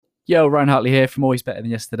Yo, Ryan Hartley here from Always Better Than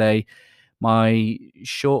Yesterday. My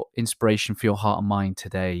short inspiration for your heart and mind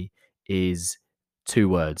today is two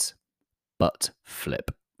words: butt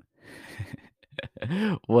flip.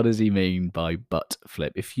 What does he mean by butt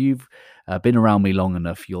flip? If you've been around me long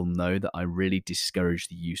enough, you'll know that I really discourage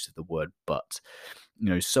the use of the word butt.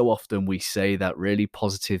 So often we say that really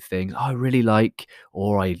positive things, I really like,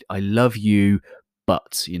 or I love you,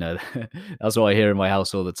 but, that's what I hear in my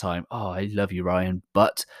house all the time. Oh, I love you, Ryan,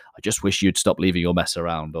 but I just wish you'd stop leaving your mess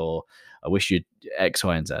around, or I wish you'd X,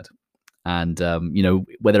 Y, and Z. And,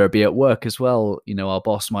 whether it be at work as well, our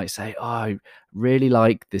boss might say, oh, I really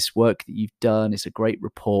like this work that you've done. It's a great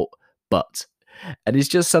report, but. And it's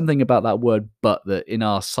just something about that word but that in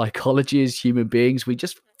our psychology as human beings, we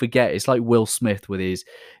just forget. It's like Will Smith with his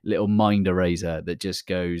little mind eraser that just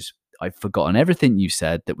goes, I've forgotten everything you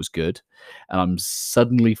said that was good. And I'm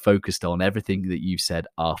suddenly focused on everything that you said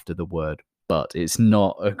after the word but. It's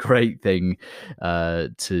not a great thing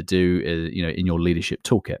to do, in your leadership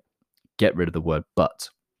toolkit. Get rid of the word but.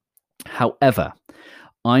 However,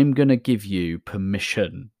 I'm going to give you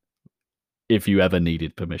permission, if you ever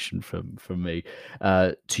needed permission from me,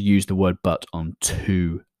 to use the word but on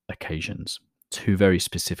two occasions, two very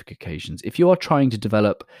specific occasions. If you are trying to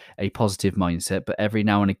develop a positive mindset, but every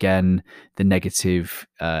now and again the negative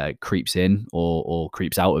creeps in or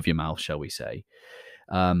creeps out of your mouth, shall we say,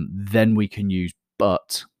 then we can use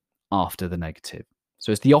but after the negative.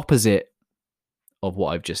 So it's the opposite of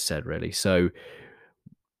what I've just said, really. So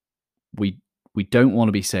we don't want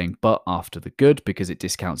to be saying but after the good because it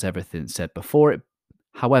discounts everything said before it.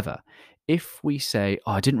 However, if we say,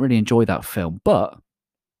 oh, I didn't really enjoy that film, but,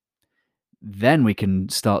 then we can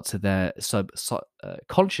start to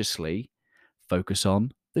consciously focus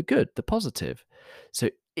on the good, the positive. So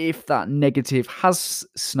if that negative has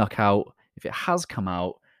snuck out, if it has come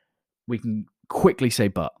out, we can quickly say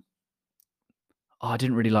but. Oh, I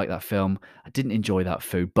didn't really like that film. I didn't enjoy that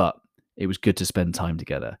food, but it was good to spend time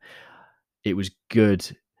together. It was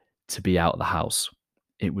good to be out of the house.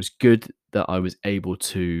 It was good that I was able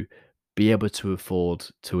to afford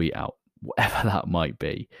to eat out, whatever that might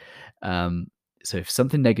be. So if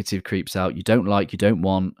something negative creeps out, you don't like, you don't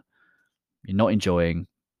want, you're not enjoying,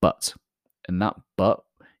 but, and that but,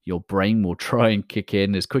 your brain will try and kick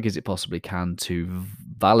in as quick as it possibly can to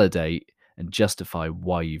validate and justify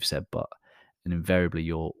why you've said but. And invariably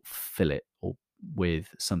you'll fill it with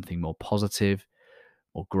something more positive,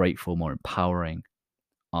 more grateful, more empowering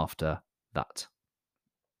after that.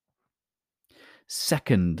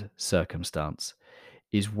 Second circumstance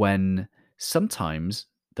is when sometimes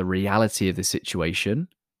the reality of the situation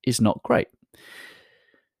is not great.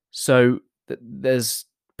 So there's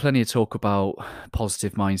plenty of talk about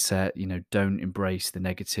positive mindset. Don't embrace the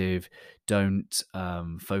negative. Don't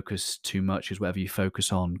focus too much, because whatever you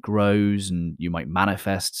focus on grows and you might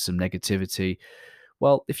manifest some negativity.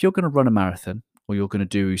 Well, if you're going to run a marathon, or you're going to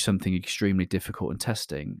do something extremely difficult and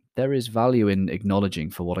testing, there is value in acknowledging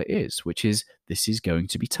for what it is, which is this is going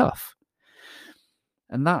to be tough.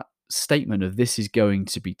 And that statement of this is going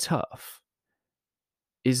to be tough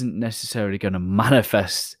isn't necessarily going to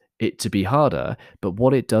manifest it to be harder, but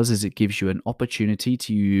what it does is it gives you an opportunity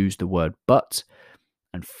to use the word but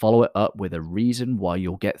and follow it up with a reason why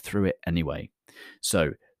you'll get through it anyway.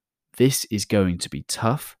 So this is going to be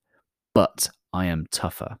tough, but I am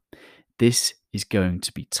tougher. This is going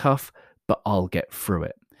to be tough, but I'll get through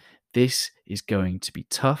it. This is going to be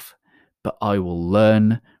tough, but I will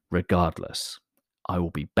learn regardless. I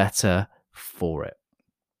will be better for it.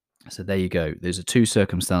 So there you go. There's a two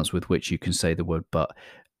circumstance with which you can say the word but.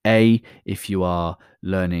 A, if you are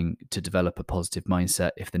learning to develop a positive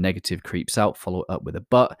mindset, if the negative creeps out, follow it up with a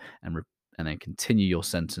but, and then continue your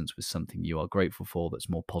sentence with something you are grateful for that's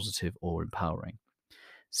more positive or empowering.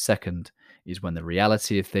 Second is when the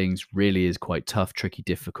reality of things really is quite tough, tricky,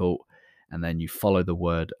 difficult, and then you follow the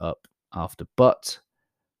word up after but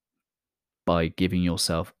by giving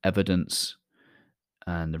yourself evidence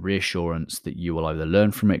and the reassurance that you will either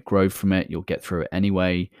learn from it, grow from it, you'll get through it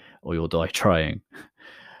anyway, or you'll die trying.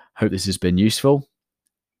 Hope this has been useful.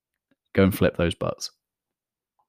 Go and flip those butts.